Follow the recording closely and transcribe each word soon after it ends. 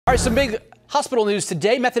All right, some big hospital news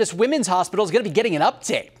today. Methodist Women's Hospital is going to be getting an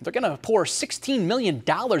update. They're going to pour $16 million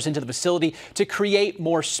into the facility to create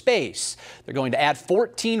more space. They're going to add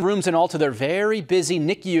 14 rooms in all to their very busy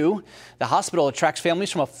NIC-U. The hospital attracts families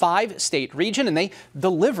from a 5-state region, and they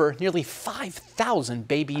deliver nearly 5,000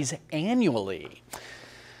 babies annually.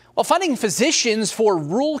 Well, finding physicians for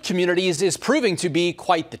rural communities is proving to be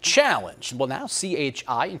quite the challenge. Well, now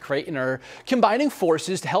CHI and Creighton are combining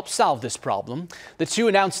forces to help solve this problem. The two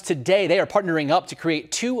announced today they are partnering up to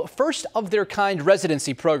create 2 first-of-their-kind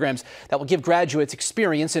residency programs that will give graduates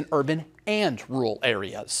experience in urban and rural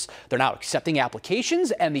areas. They're now accepting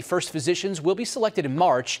applications, and the first physicians will be selected in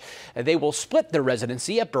March. They will split their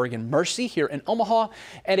residency at Bergen Mercy here in Omaha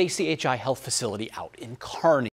and a CHI health facility out in Kearney.